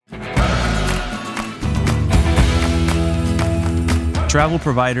Travel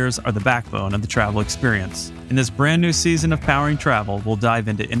providers are the backbone of the travel experience. In this brand new season of Powering Travel, we'll dive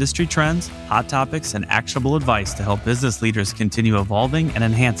into industry trends, hot topics, and actionable advice to help business leaders continue evolving and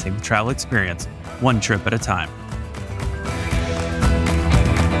enhancing the travel experience, one trip at a time.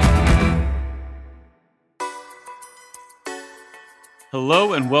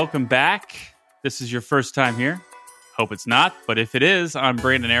 Hello and welcome back. This is your first time here. Hope it's not, but if it is, I'm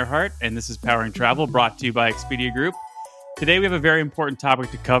Brandon Earhart, and this is Powering Travel, brought to you by Expedia Group. Today we have a very important topic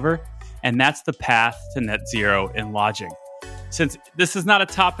to cover, and that's the path to net zero in lodging. Since this is not a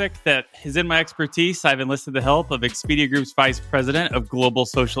topic that is in my expertise, I've enlisted the help of Expedia Group's Vice President of Global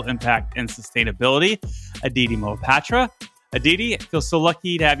Social Impact and Sustainability, Aditi Mohapatra. Aditi, I feel so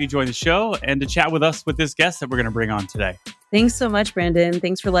lucky to have you join the show and to chat with us with this guest that we're going to bring on today. Thanks so much, Brandon.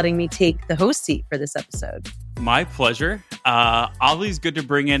 Thanks for letting me take the host seat for this episode. My pleasure. Always good to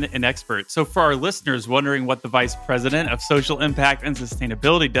bring in an expert. So for our listeners wondering what the Vice President of Social Impact and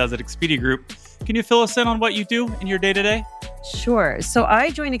Sustainability does at Expedia Group, can you fill us in on what you do in your day-to-day? Sure. So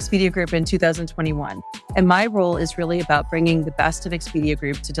I joined Expedia Group in 2021, and my role is really about bringing the best of Expedia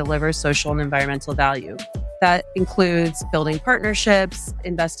Group to deliver social and environmental value. That includes building partnerships,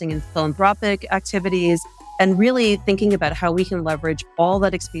 investing in philanthropic activities, and really thinking about how we can leverage all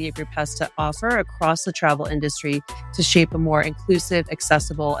that Expedia Group has to offer across the travel industry to shape a more inclusive,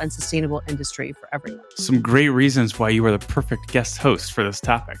 accessible, and sustainable industry for everyone. Some great reasons why you are the perfect guest host for this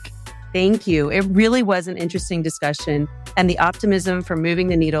topic. Thank you. It really was an interesting discussion, and the optimism for moving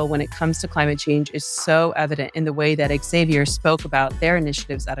the needle when it comes to climate change is so evident in the way that Xavier spoke about their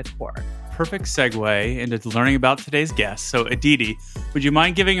initiatives at Accor. Perfect segue into learning about today's guest. So Aditi, would you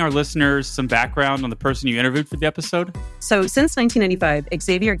mind giving our listeners some background on the person you interviewed for the episode? So since 1995,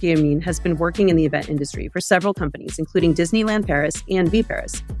 Xavier Guillemine has been working in the event industry for several companies, including Disneyland Paris and V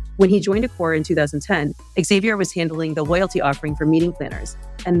Paris. When he joined Accor in 2010, Xavier was handling the loyalty offering for meeting planners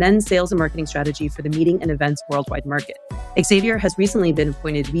and then sales and marketing strategy for the meeting and events worldwide market. Xavier has recently been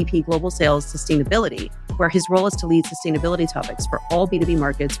appointed VP Global Sales Sustainability, where his role is to lead sustainability topics for all B2B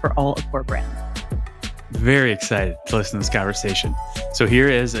markets for all Accor brands. Very excited to listen to this conversation. So here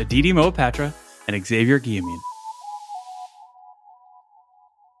is Aditi Mohapatra and Xavier Guillemine.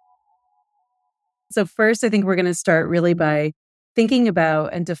 So first, I think we're going to start really by thinking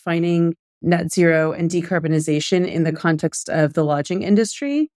about and defining net zero and decarbonization in the context of the lodging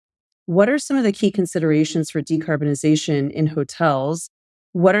industry. What are some of the key considerations for decarbonization in hotels?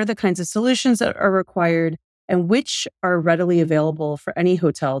 What are the kinds of solutions that are required, and which are readily available for any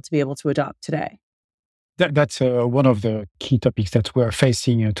hotel to be able to adopt today? That's one of the key topics that we're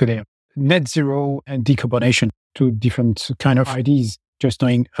facing today. Net zero and decarbonization, two different kind of ideas. Just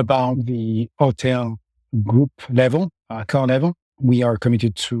knowing about the hotel group level, core level, we are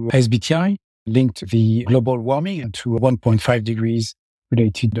committed to SBTI, linked to the global warming and to 1.5 degrees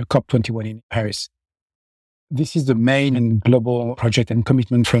related to COP21 in Paris. This is the main and global project and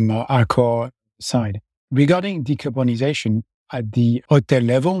commitment from our core side. Regarding decarbonization at the hotel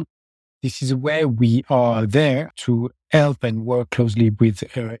level, this is where we are there to help and work closely with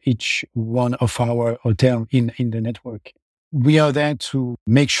each one of our hotels in the network. We are there to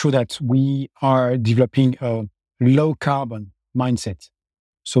make sure that we are developing a low carbon mindset.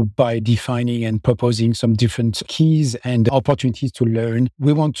 So by defining and proposing some different keys and opportunities to learn,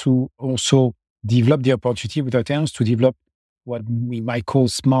 we want to also develop the opportunity with hotels to develop what we might call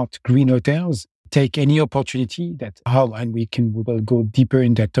smart green hotels. Take any opportunity and we will go deeper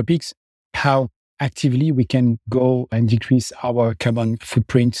in that topics, how actively we can go and decrease our carbon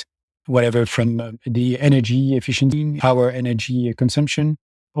footprint, whatever from the energy efficiency, our energy consumption,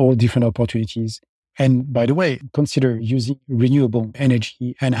 all different opportunities. And by the way, consider using renewable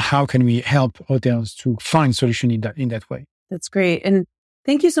energy and how can we help hotels to find solution in that way. That's great. And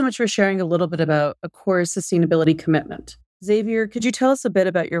thank you so much for sharing a little bit about Accor's sustainability commitment. Xavier, could you tell us a bit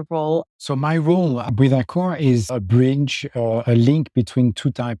about your role? So my role with Accor is a bridge, a link between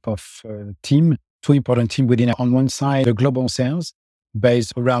two types of two important teams within. On one side, the global sales,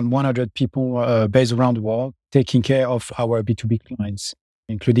 based around 100 people based around the world, taking care of our B2B clients,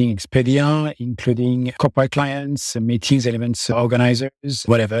 including Expedia, including corporate clients, meetings, events, organizers,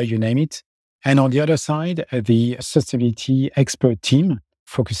 whatever, you name it. And on the other side, the sustainability expert team,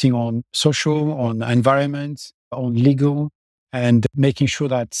 focusing on social, on environment, on legal, and making sure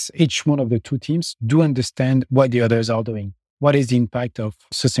that each one of the two teams do understand what the others are doing. What is the impact of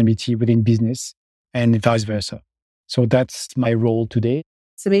sustainability within business and vice versa? So that's my role today.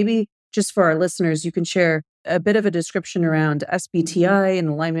 So maybe just for our listeners, you can share a bit of a description around SBTI in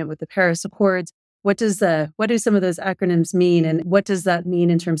alignment with the Paris Accords What do some of those acronyms mean, and what does that mean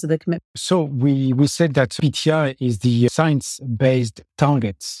in terms of the commitment? So we said that PTI is the Science-Based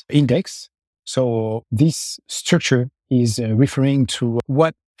Targets Index. So this structure is referring to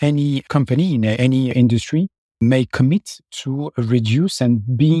what any company in any industry may commit to reduce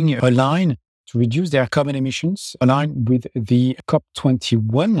and being aligned to reduce their carbon emissions, aligned with the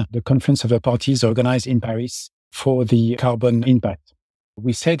COP21, the Conference of the Parties organized in Paris for the carbon impact.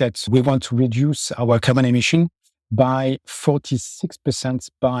 We say that we want to reduce our carbon emission by 46%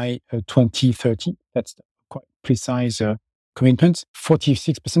 by 2030. That's quite precise commitment.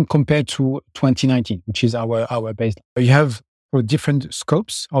 46% compared to 2019, which is our baseline. You have different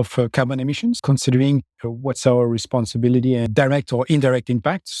scopes of carbon emissions, considering what's our responsibility and direct or indirect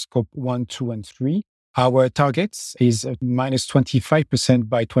impact, scope 1, 2, and 3. Our targets is minus 25%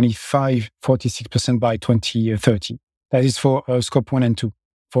 by 25, 46% by 2030. That is for scope 1 and 2.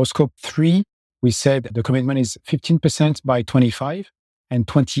 For scope 3, we said the commitment is 15% by 25 and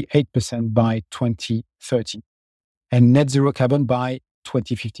 28% by 2030, and net zero carbon by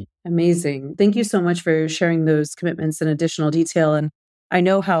 2050. Amazing. Thank you so much for sharing those commitments in additional detail. And I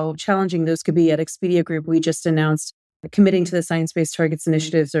know how challenging those could be at Expedia Group. We just announced committing to the Science-Based Targets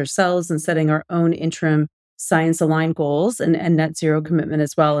initiatives ourselves and setting our own interim science-aligned goals and net zero commitment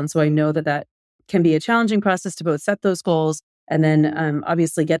as well. And so I know that can be a challenging process to both set those goals and then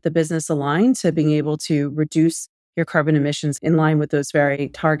obviously get the business aligned to being able to reduce your carbon emissions in line with those very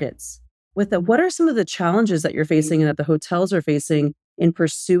targets. With that, what are some of the challenges that you're facing and that the hotels are facing in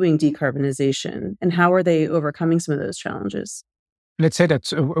pursuing decarbonization? And how are they overcoming some of those challenges? Let's say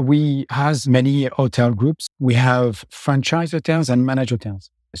that we has many hotel groups. We have franchise hotels and managed hotels.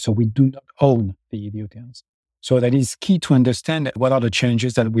 So we do not own the hotels. So that is key to understand what are the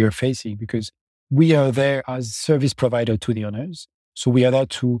challenges that we are facing, because we are there as service provider to the owners. So we are there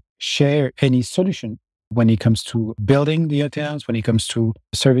to share any solution when it comes to building the hotels, when it comes to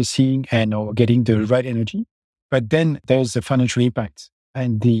servicing and or getting the right energy. But then there's the financial impact,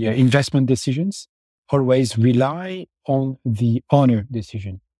 and the investment decisions always rely on the owner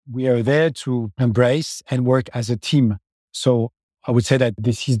decision. We are there to embrace and work as a team. So I would say that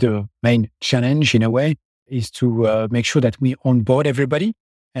this is the main challenge in a way, is to make sure that we onboard everybody,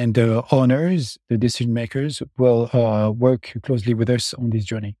 and the owners, the decision makers will work closely with us on this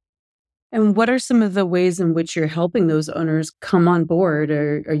journey. And what are some of the ways in which you're helping those owners come on board?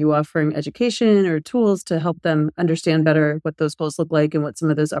 Or are you offering education or tools to help them understand better what those goals look like and what some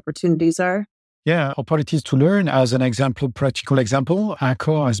of those opportunities are? Yeah, opportunities to learn. As an example, practical example,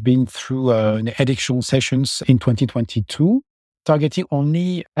 Accor has been through educational sessions in 2022, targeting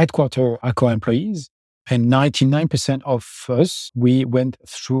only headquarter Accor employees. And 99% of us, we went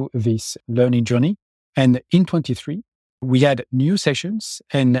through this learning journey. And in 23, we had new sessions,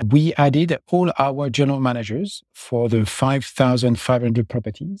 and we added all our general managers for the 5,500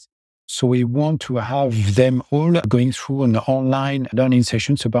 properties. So we want to have them all going through an online learning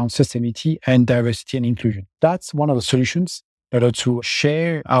sessions about sustainability and diversity and inclusion. That's one of the solutions in order to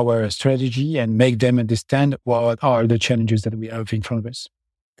share our strategy and make them understand what are the challenges that we have in front of us.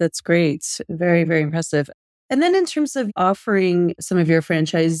 That's great. Very, very impressive. And then in terms of offering some of your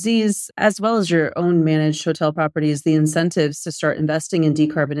franchisees, as well as your own managed hotel properties, the incentives to start investing in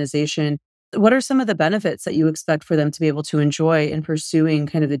decarbonization, what are some of the benefits that you expect for them to be able to enjoy in pursuing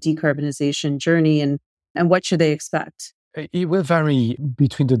kind of the decarbonization journey, and what should they expect? It will vary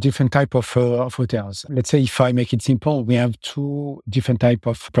between the different type of hotels. Let's say if I make it simple, we have two different type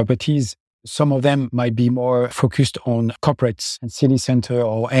of properties. Some of them might be more focused on corporates and city center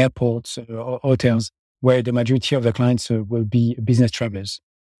or airports or hotels, where the majority of the clients will be business travelers.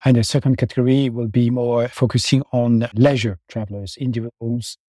 And the second category will be more focusing on leisure travelers,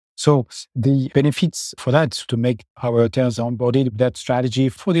 individuals. So the benefits for that, to make our hotels onboarded, that strategy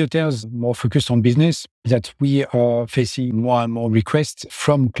for the hotels more focused on business, that we are facing more and more requests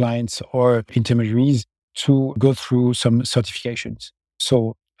from clients or intermediaries to go through some certifications.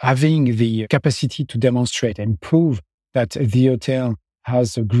 So having the capacity to demonstrate and prove that the hotel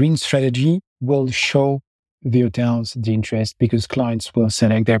has a green strategy will show the hotels the interest, because clients will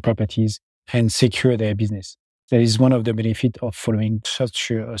select their properties and secure their business. That is one of the benefits of following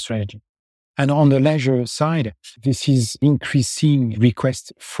such a strategy. And on the leisure side, this is increasing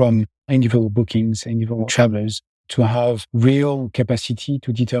requests from individual bookings, individual travelers, to have real capacity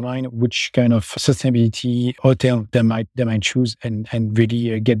to determine which kind of sustainability hotel they might choose and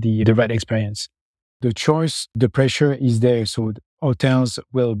really get the right experience. The choice, the pressure is there. So hotels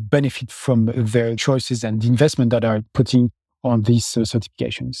will benefit from their choices and the investment that are putting on these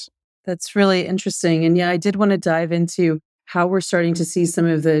certifications. That's really interesting. And yeah, I did want to dive into how we're starting to see some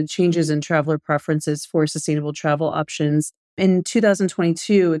of the changes in traveler preferences for sustainable travel options. In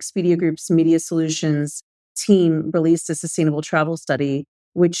 2022, Expedia Group's Media Solutions team released a sustainable travel study,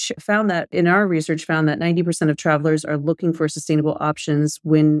 which found that in our research found that 90% of travelers are looking for sustainable options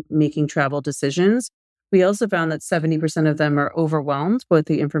when making travel decisions. We also found that 70% of them are overwhelmed with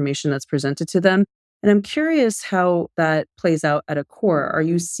the information that's presented to them. And I'm curious how that plays out at Accor. Are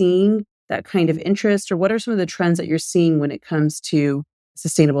you seeing that kind of interest, or what are some of the trends that you're seeing when it comes to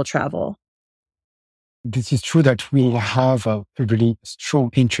sustainable travel? This is true that we have a really strong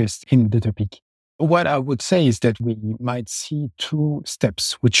interest in the topic. What I would say is that we might see two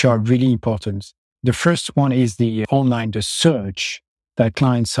steps which are really important. The first one is the search that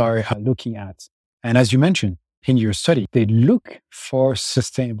clients are looking at. And as you mentioned in your study, they look for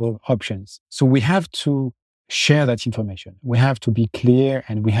sustainable options. So we have to share that information. We have to be clear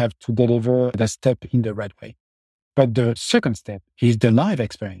and we have to deliver the step in the right way. But the second step is the live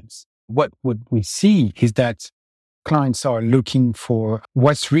experience. What would we see is that clients are looking for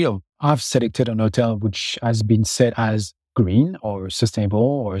what's real. I've selected an hotel which has been said as green or sustainable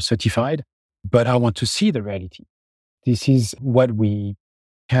or certified, but I want to see the reality. This is what we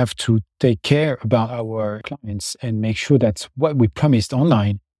have to take care about our clients and make sure that what we promised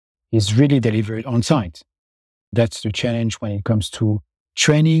online is really delivered on site. That's the challenge when it comes to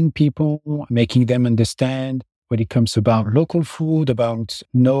training people, making them understand when it comes about local food, about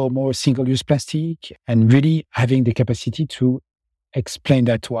no more single-use plastic, and really having the capacity to explain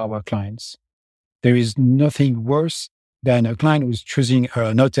that to our clients. There is nothing worse than a client who's choosing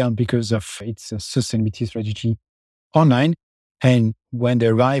an hotel because of its sustainability strategy online. And when they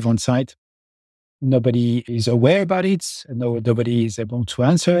arrive on site, nobody is aware about it. Nobody is able to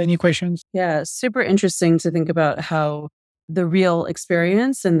answer any questions. Yeah, super interesting to think about how the real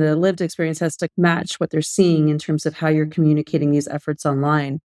experience and the lived experience has to match what they're seeing in terms of how you're communicating these efforts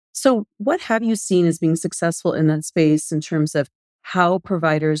online. So, what have you seen as being successful in that space in terms of how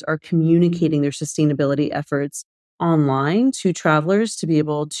providers are communicating their sustainability efforts online to travelers to be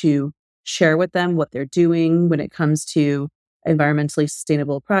able to share with them what they're doing when it comes to environmentally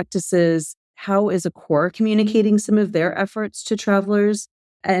sustainable practices? How is Accor communicating some of their efforts to travelers?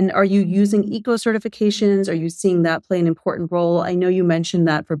 And are you using eco certifications? Are you seeing that play an important role? I know you mentioned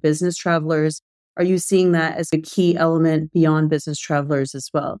that for business travelers. Are you seeing that as a key element beyond business travelers as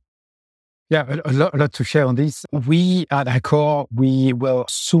well? Yeah, a lot to share on this. We at Accor, we will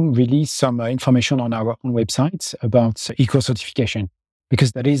soon release some information on our own website about eco certification,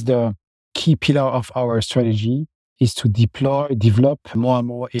 because that is the key pillar of our strategy, is to develop more and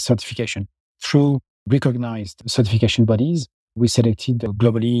more certification through recognized certification bodies. We selected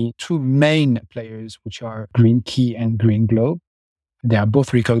globally two main players, which are Green Key and Green Globe. They are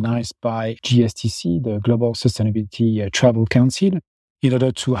both recognized by GSTC, the Global Sustainability Travel Council, in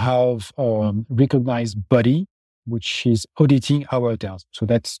order to have a recognized body which is auditing our hotels. So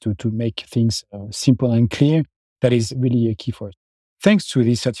that's to make things simple and clear. That is really a key for us. Thanks to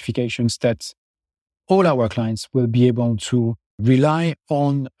these certifications, that all our clients will be able to rely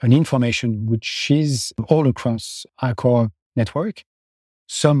on an information which is all across Accor network.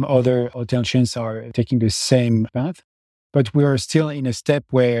 Some other hotel chains are taking the same path, but we are still in a step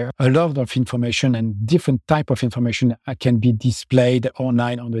where a lot of information and different type of information can be displayed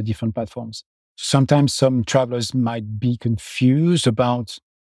online on the different platforms. Sometimes some travelers might be confused about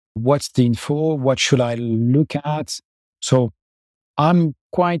what's the info, what should I look at. So I'm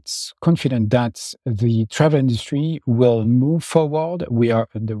quite confident that the travel industry will move forward. We are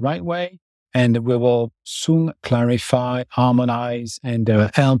in the right way, and we will soon clarify, harmonize, and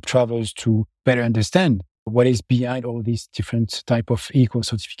help travelers to better understand what is behind all these different type of eco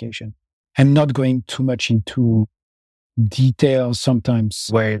certification. And not going too much into details sometimes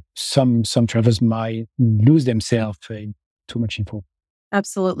where some travelers might lose themselves in too much info.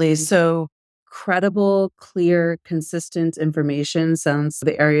 Absolutely. So, credible, clear, consistent information sounds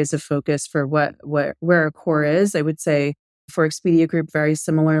the areas of focus for where Accor is. I would say for Expedia Group, very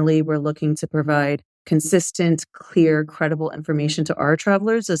similarly, we're looking to provide consistent, clear, credible information to our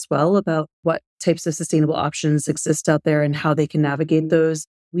travelers as well about what types of sustainable options exist out there and how they can navigate those.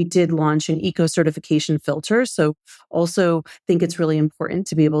 We did launch an eco certification filter. So also think it's really important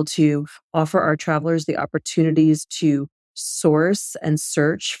to be able to offer our travelers the opportunities to source and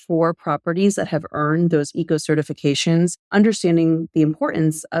search for properties that have earned those eco certifications, understanding the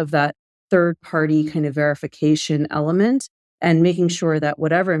importance of that third party kind of verification element and making sure that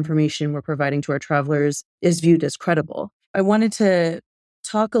whatever information we're providing to our travelers is viewed as credible. I wanted to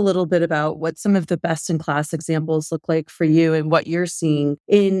talk a little bit about what some of the best in class examples look like for you and what you're seeing.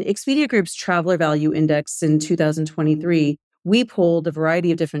 In Expedia Group's Traveler Value Index in 2023, we polled a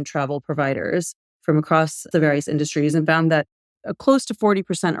variety of different travel providers from across the various industries and found that close to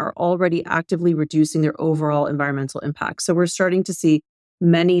 40% are already actively reducing their overall environmental impact. So we're starting to see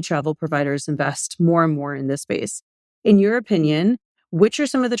many travel providers invest more and more in this space. In your opinion, which are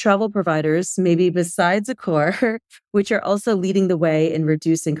some of the travel providers, maybe besides Accor, which are also leading the way in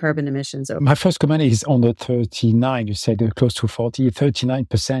reducing carbon emissions? My first comment is on the 39. You said close to 40,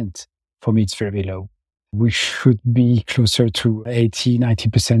 39%. For me, it's very low. We should be closer to 80,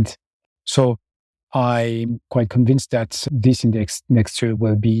 90%. So I'm quite convinced that this index next year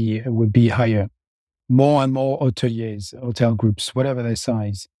will be higher. More and more hoteliers, hotel groups, whatever their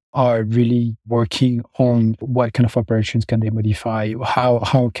size, are really working on what kind of operations can they modify,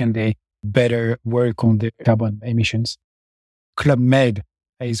 how can they better work on their carbon emissions. Club Med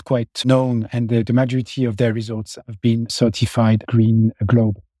is quite known, and the majority of their results have been certified Green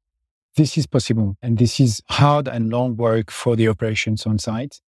Globe. This is possible, and this is hard and long work for the operations on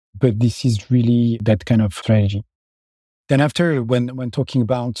site, but this is really that kind of strategy. Then after, when talking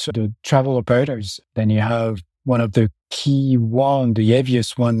about the travel operators, then you have one of the key one, the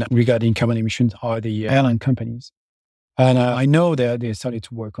heaviest one regarding carbon emissions are the airline companies. And I know that they started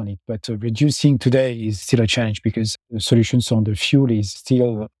to work on it, but reducing today is still a challenge because the solutions on the fuel is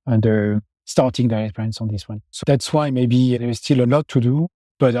still under starting their plans on this one. So that's why maybe there is still a lot to do,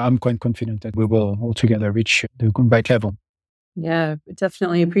 but I'm quite confident that we will altogether reach the right level. Yeah,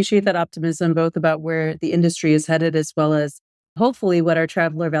 definitely appreciate that optimism, both about where the industry is headed, as well as hopefully what our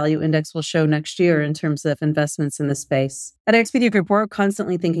Traveler Value Index will show next year in terms of investments in the space. At Expedia Group, we're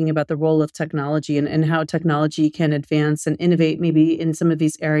constantly thinking about the role of technology and how technology can advance and innovate maybe in some of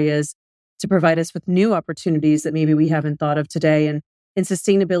these areas to provide us with new opportunities that maybe we haven't thought of today. And in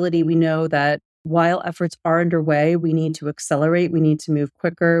sustainability, we know that while efforts are underway, we need to accelerate, we need to move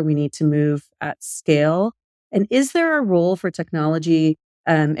quicker, we need to move at scale. And is there a role for technology?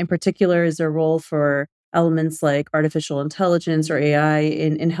 In particular, is there a role for elements like artificial intelligence or AI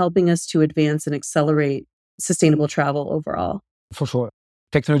in helping us to advance and accelerate sustainable travel overall? For sure.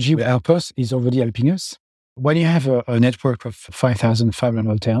 Technology will help us, is already helping us. When you have a network of 5,500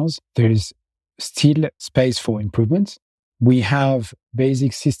 hotels, there is still space for improvement. We have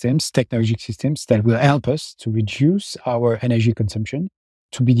basic systems, technology systems that will help us to reduce our energy consumption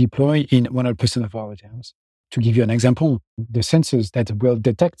to be deployed in 100% of our hotels. To give you an example, the sensors that will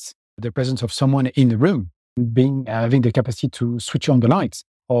detect the presence of someone in the room, having the capacity to switch on the lights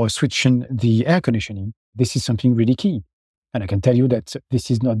or switch on the air conditioning, this is something really key. And I can tell you that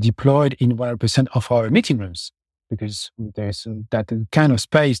this is not deployed in 100% of our meeting rooms because there's that kind of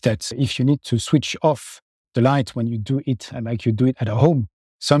space that if you need to switch off the light when you do it and like you do it at home,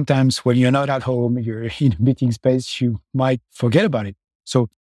 sometimes when you're not at home, you're in a meeting space, you might forget about it. So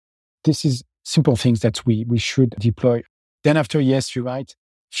this is simple things that we should deploy. Then after, yes, you're right.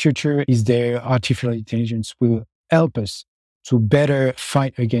 Future is there. Artificial intelligence will help us to better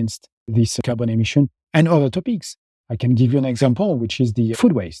fight against this carbon emission and other topics. I can give you an example, which is the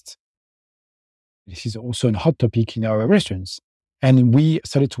food waste. This is also a hot topic in our restaurants. And we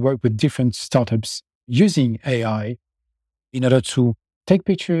started to work with different startups using AI in order to take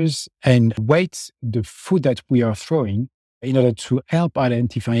pictures and weight the food that we are throwing in order to help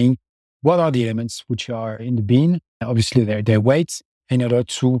identifying what are the elements which are in the bin, obviously their weights, in order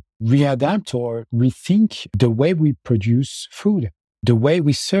to readapt or rethink the way we produce food, the way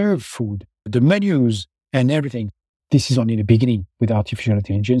we serve food, the menus and everything. This is only the beginning with artificial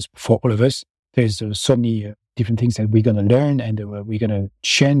intelligence for all of us. There's so many different things that we're going to learn and we're going to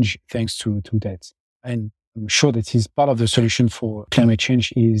change thanks to that. And I'm sure that is part of the solution for climate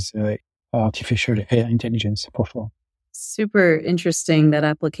change is artificial intelligence for sure. Super interesting, that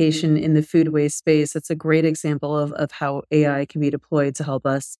application in the food waste space. That's a great example of how AI can be deployed to help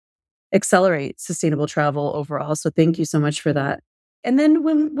us accelerate sustainable travel overall. So thank you so much for that. And then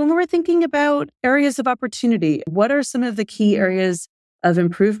when we're thinking about areas of opportunity, what are some of the key areas of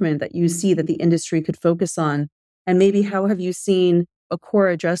improvement that you see that the industry could focus on? And maybe how have you seen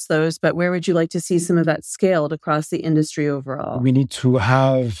Accor address those, but where would you like to see some of that scaled across the industry overall? We need to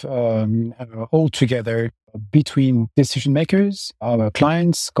have all together between decision makers, our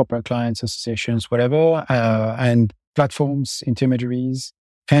clients, corporate clients, associations, whatever, and platforms, intermediaries,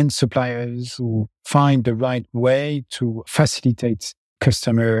 and suppliers who find the right way to facilitate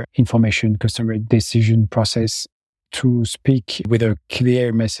customer information, customer decision process, to speak with a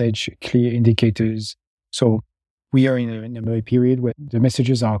clear message, clear indicators. So we are in a period where the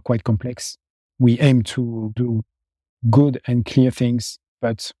messages are quite complex. We aim to do good and clear things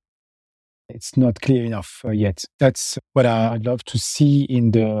but it's not clear enough yet. That's what I'd love to see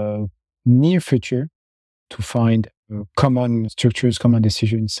in the near future, to find common structures, common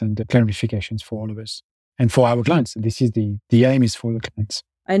decisions, and clarifications for all of us and for our clients. This is the aim is for the clients.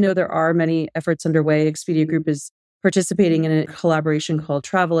 I know there are many efforts underway. Expedia Group is participating in a collaboration called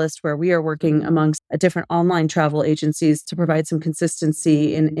Travelist, where we are working amongst different online travel agencies to provide some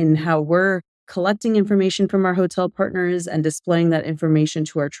consistency in how we're collecting information from our hotel partners and displaying that information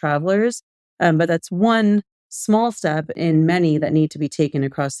to our travelers. But that's one small step in many that need to be taken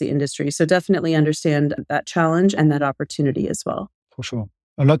across the industry. So definitely understand that challenge and that opportunity as well. For sure.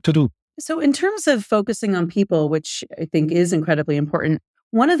 A lot to do. So in terms of focusing on people, which I think is incredibly important,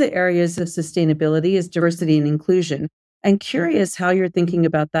 one of the areas of sustainability is diversity and inclusion. I'm curious how you're thinking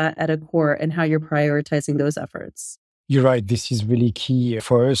about that at Accor and how you're prioritizing those efforts. You're right. This is really key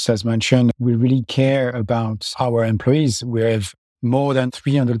for us. As mentioned, we really care about our employees. We have more than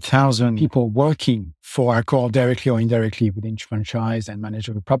 300,000 people working for Accor directly or indirectly within franchise and managed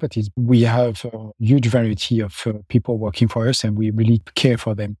properties. We have a huge variety of people working for us, and we really care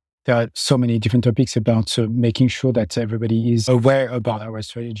for them. There are so many different topics about making sure that everybody is aware about our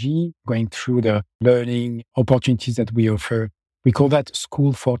strategy, going through the learning opportunities that we offer. We call that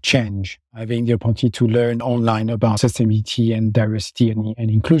School for Change, having the opportunity to learn online about sustainability and diversity and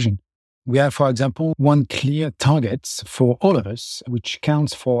inclusion. We have, for example, one clear target for all of us, which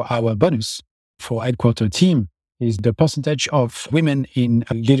counts for our bonus for headquarter team, is the percentage of women in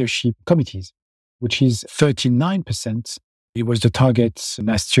leadership committees, which is 39%. It was the target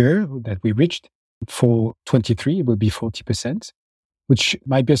last year that we reached. For 23, it will be 40%, which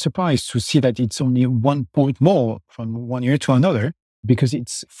might be a surprise to see that it's only 1 point more from one year to another, because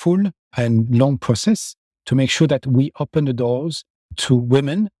it's full and long process to make sure that we open the doors to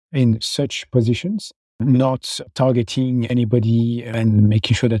women in such positions, not targeting anybody and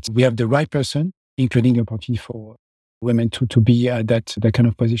making sure that we have the right person, including the opportunity for women to be at that kind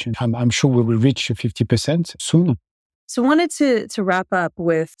of position. I'm sure we will reach 50% soon. So I wanted to wrap up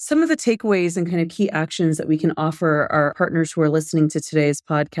with some of the takeaways and kind of key actions that we can offer our partners who are listening to today's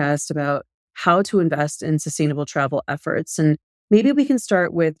podcast about how to invest in sustainable travel efforts. And maybe we can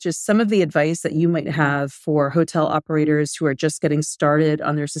start with just some of the advice that you might have for hotel operators who are just getting started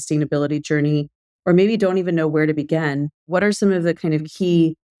on their sustainability journey, or maybe don't even know where to begin. What are some of the kind of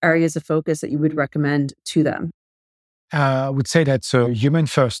key areas of focus that you would recommend to them? I would say that's human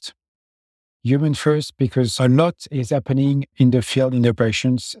first. Human first, because a lot is happening in the field, in the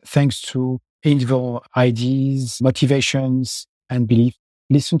operations, thanks to individual ideas, motivations, and belief.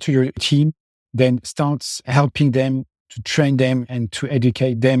 Listen to your team, then start helping them, to train them and to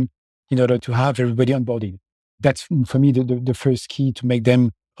educate them in order to have everybody onboarded. That's, for me, the first key, to make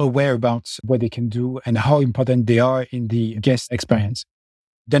them aware about what they can do and how important they are in the guest experience.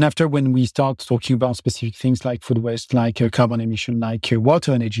 Then after, when we start talking about specific things like food waste, like carbon emission, like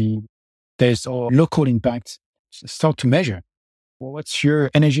water energy, there's a local impact. Start to measure. Well, what's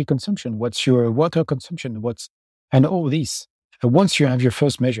your energy consumption? What's your water consumption? And all this. Once you have your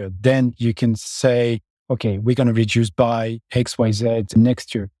first measure, then you can say, okay, we're going to reduce by X, Y, Z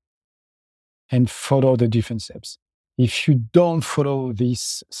next year, and follow the different steps. If you don't follow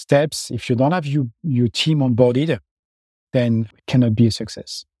these steps, if you don't have your team onboarded, then it cannot be a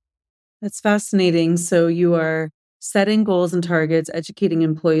success. That's fascinating. So you are setting goals and targets, educating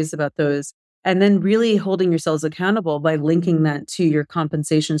employees about those, and then really holding yourselves accountable by linking that to your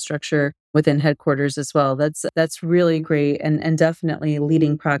compensation structure within headquarters as well. That's really great and definitely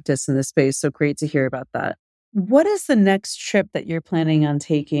leading practice in this space. So great to hear about that. What is the next trip that you're planning on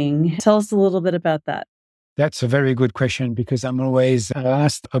taking? Tell us a little bit about that. That's a very good question, because I'm always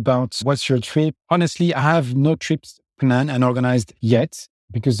asked about what's your trip. Honestly, I have no trips planned and organized yet,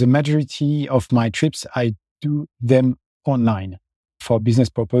 because the majority of my trips, I do them online for business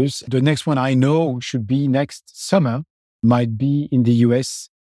purpose. The next one I know should be next summer, might be in the US,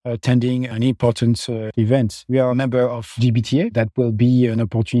 attending an important event. We are a member of GBTA. That will be an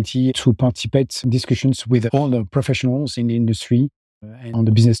opportunity to participate in discussions with all the professionals in the industry and on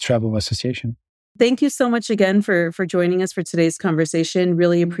the Business Travel Association. Thank you so much again for joining us for today's conversation.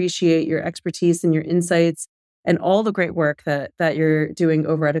 Really appreciate your expertise and your insights and all the great work that you're doing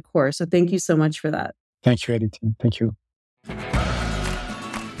over at Accor. So thank you so much for that. Thank you, Editing. Thank you.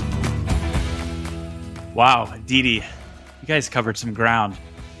 Wow, Didi, you guys covered some ground.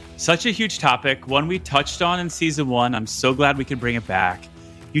 Such a huge topic, one we touched on in season 1. I'm so glad we could bring it back.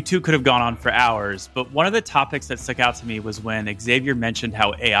 You two could have gone on for hours, but one of the topics that stuck out to me was when Xavier mentioned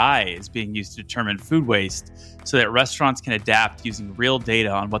how AI is being used to determine food waste so that restaurants can adapt using real data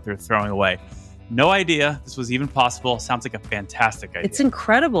on what they're throwing away. No idea this was even possible. Sounds like a fantastic idea. It's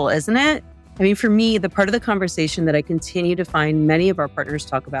incredible, isn't it? I mean, for me, the part of the conversation that I continue to find many of our partners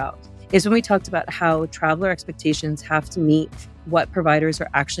talk about is when we talked about how traveler expectations have to meet what providers are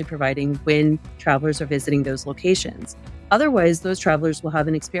actually providing when travelers are visiting those locations. Otherwise, those travelers will have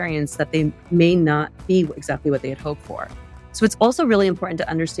an experience that they may not be exactly what they had hoped for. So it's also really important to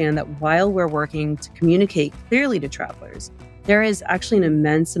understand that while we're working to communicate clearly to travelers, there is actually an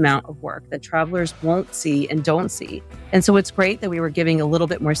immense amount of work that travelers won't see and don't see. And so it's great that we were giving a little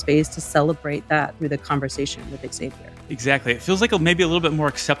bit more space to celebrate that through the conversation with Xavier. Exactly. It feels like maybe a little bit more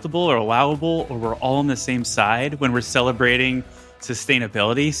acceptable or allowable, or we're all on the same side when we're celebrating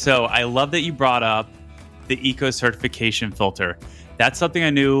sustainability. So I love that you brought up the eco certification filter. That's something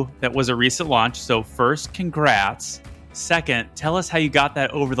I knew that was a recent launch. So first, congrats. Second, tell us how you got that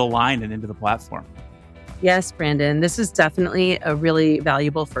over the line and into the platform. Yes, Brandon, this is definitely a really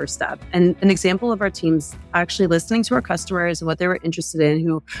valuable first step and an example of our teams actually listening to our customers and what they were interested in,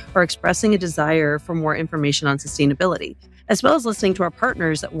 who are expressing a desire for more information on sustainability, as well as listening to our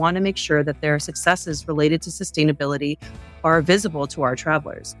partners that want to make sure that their successes related to sustainability are visible to our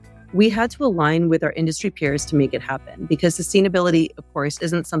travelers. We had to align with our industry peers to make it happen because sustainability, of course,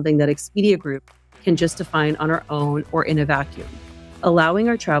 isn't something that Expedia Group can just define on our own or in a vacuum. Allowing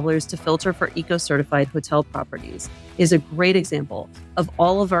our travelers to filter for eco-certified hotel properties is a great example of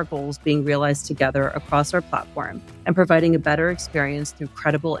all of our goals being realized together across our platform and providing a better experience through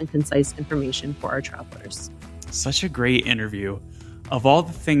credible and concise information for our travelers. Such a great interview. Of all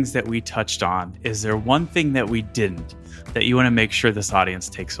the things that we touched on, is there one thing that we didn't that you want to make sure this audience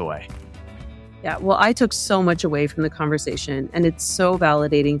takes away? Yeah, well, I took so much away from the conversation, and it's so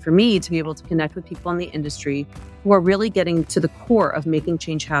validating for me to be able to connect with people in the industry who are really getting to the core of making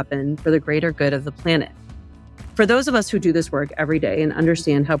change happen for the greater good of the planet. For those of us who do this work every day and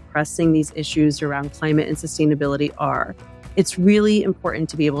understand how pressing these issues around climate and sustainability are, it's really important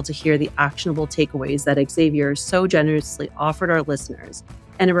to be able to hear the actionable takeaways that Xavier so generously offered our listeners.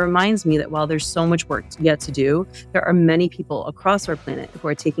 And it reminds me that while there's so much work yet to do, there are many people across our planet who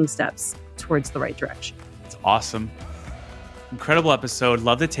are taking steps towards the right direction. It's awesome. Incredible episode.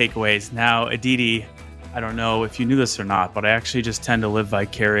 Love the takeaways. Now, Aditi, I don't know if you knew this or not, but I actually just tend to live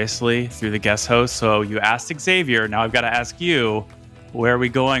vicariously through the guest host. So you asked Xavier. Now I've got to ask you, where are we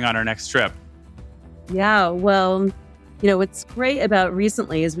going on our next trip? Yeah, well, what's great about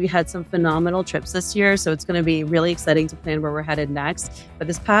recently is we had some phenomenal trips this year. So it's going to be really exciting to plan where we're headed next. But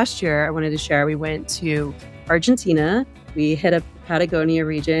this past year, I wanted to share, we went to Argentina. We hit up Patagonia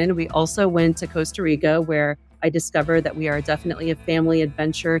region. We also went to Costa Rica, where I discovered that we are definitely a family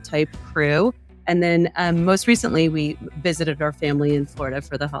adventure type crew. And then most recently, we visited our family in Florida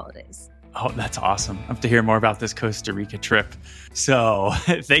for the holidays. Oh, that's awesome. I have to hear more about this Costa Rica trip. So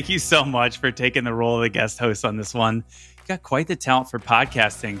thank you so much for taking the role of the guest host on this one. You got quite the talent for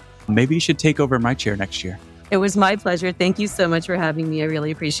podcasting. Maybe you should take over my chair next year. It was my pleasure. Thank you so much for having me. I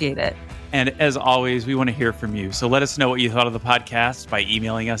really appreciate it. And as always, we want to hear from you. So let us know what you thought of the podcast by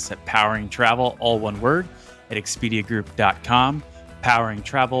emailing us at poweringtravel, all one word, at expediagroup.com.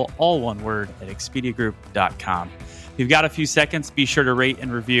 Poweringtravel, all one word, at expediagroup.com. If you've got a few seconds, be sure to rate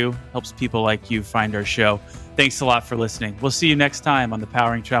and review. Helps people like you find our show. Thanks a lot for listening. We'll see you next time on the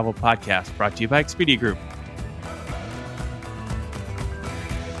Powering Travel podcast, brought to you by Expedia Group.